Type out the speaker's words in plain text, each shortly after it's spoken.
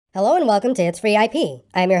Hello and welcome to It's Free IP.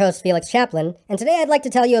 I'm your host Felix Chaplin, and today I'd like to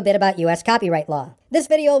tell you a bit about US copyright law. This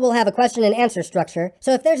video will have a question and answer structure,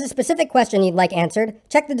 so if there's a specific question you'd like answered,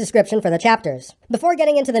 check the description for the chapters. Before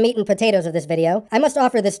getting into the meat and potatoes of this video, I must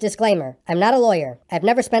offer this disclaimer. I'm not a lawyer. I've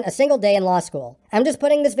never spent a single day in law school. I'm just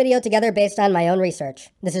putting this video together based on my own research.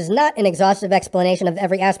 This is not an exhaustive explanation of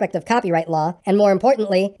every aspect of copyright law, and more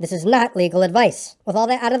importantly, this is not legal advice. With all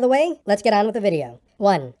that out of the way, let's get on with the video.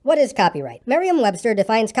 1. What is copyright? Merriam-Webster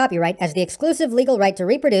defines copyright as the exclusive legal right to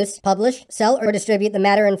reproduce, publish, sell, or distribute the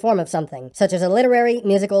matter and form of something, such as a literary,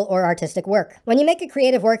 musical, or artistic work. When you make a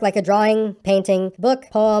creative work like a drawing, painting, book,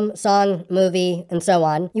 poem, song, movie, and so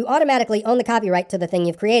on, you automatically own the copyright to the thing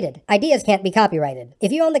you've created. Ideas can't be copyrighted.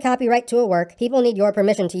 If you own the copyright to a work, people need your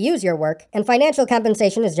permission to use your work, and financial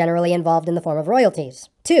compensation is generally involved in the form of royalties.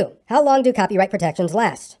 2. How long do copyright protections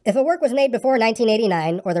last? If a work was made before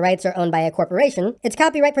 1989, or the rights are owned by a corporation, its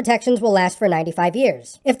copyright protections will last for 95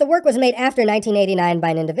 years. If the work was made after 1989 by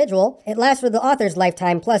an individual, it lasts for the author's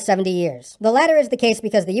lifetime plus 70 years. The latter is the case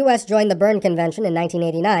because the US joined the Berne Convention in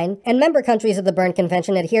 1989, and member countries of the Berne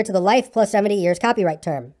Convention adhere to the life plus 70 years copyright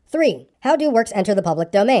term. 3. How do works enter the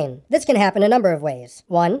public domain? This can happen a number of ways.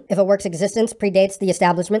 1. If a work's existence predates the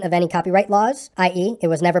establishment of any copyright laws, i.e., it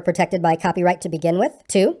was never protected by copyright to begin with.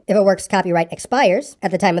 2. If a work's copyright expires.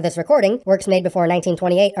 At the time of this recording, works made before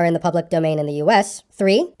 1928 are in the public domain in the US.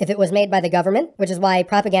 3. If it was made by the government, which is why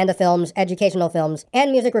propaganda films, educational films,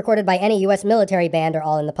 and music recorded by any US military band are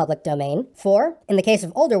all in the public domain. 4. In the case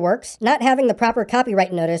of older works, not having the proper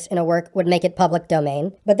copyright notice in a work would make it public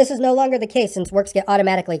domain, but this is no longer the case since works get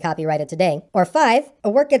automatically copyrighted today. Or 5, a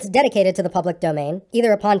work gets dedicated to the public domain,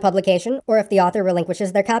 either upon publication or if the author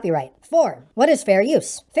relinquishes their copyright. 4. What is fair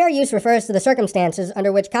use? Fair use refers to the circumstances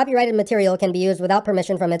under which copyrighted material can be used without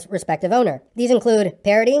permission from its respective owner. These include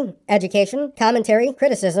parody, education, commentary,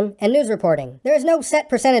 criticism, and news reporting. There is no set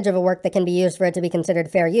percentage of a work that can be used for it to be considered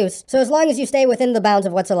fair use, so as long as you stay within the bounds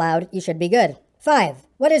of what's allowed, you should be good. 5.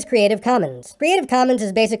 What is Creative Commons? Creative Commons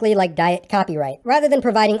is basically like diet copyright. Rather than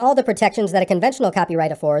providing all the protections that a conventional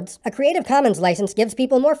copyright affords, a Creative Commons license gives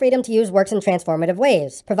people more freedom to use works in transformative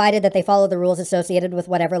ways, provided that they follow the rules associated with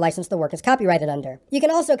whatever license the work is copyrighted under. You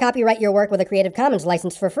can also copyright your work with a Creative Commons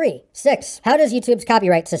license for free. 6. How does YouTube's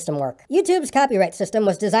copyright system work? YouTube's copyright system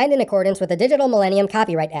was designed in accordance with the Digital Millennium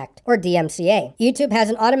Copyright Act, or DMCA. YouTube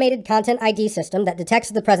has an automated content ID system that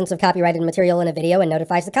detects the presence of copyrighted material in a video and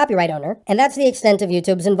notifies the copyright owner, and that's the extent of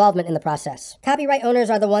YouTube's involvement in the process. Copyright owners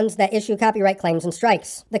are the ones that issue copyright claims and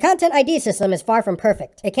strikes. The Content ID system is far from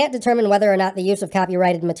perfect. It can't determine whether or not the use of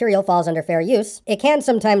copyrighted material falls under fair use. It can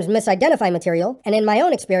sometimes misidentify material, and in my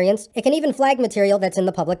own experience, it can even flag material that's in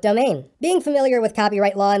the public domain. Being familiar with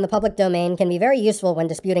copyright law in the public domain can be very useful when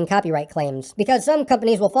disputing copyright claims, because some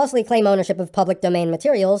companies will falsely claim ownership of public domain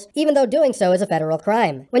materials, even though doing so is a federal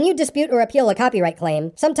crime. When you dispute or appeal a copyright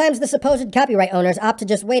claim, sometimes the supposed copyright owners opt to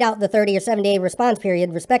just wait out the 30 or 70-day response period,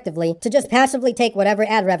 respectively, to just passively take whatever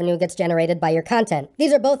ad revenue gets generated by your content.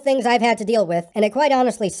 These are both things I've had to deal with, and it quite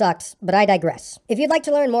honestly sucks, but I digress. If you'd like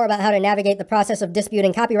to learn more about how to navigate the process of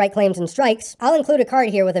disputing copyright claims and strikes, I'll include a card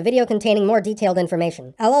here with a video containing more detailed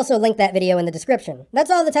information. I'll also link that video in the description. That's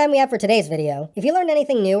all the time we have for today's video. If you learned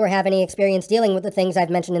anything new or have any experience dealing with the things I've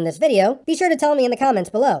mentioned in this video, be sure to tell me in the comments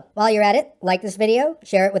below. While you're at it, like this video,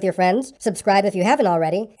 share it with your friends, subscribe if you haven't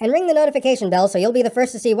already, and ring the notification bell so you'll be the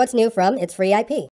first to see what's new from It's Free IP.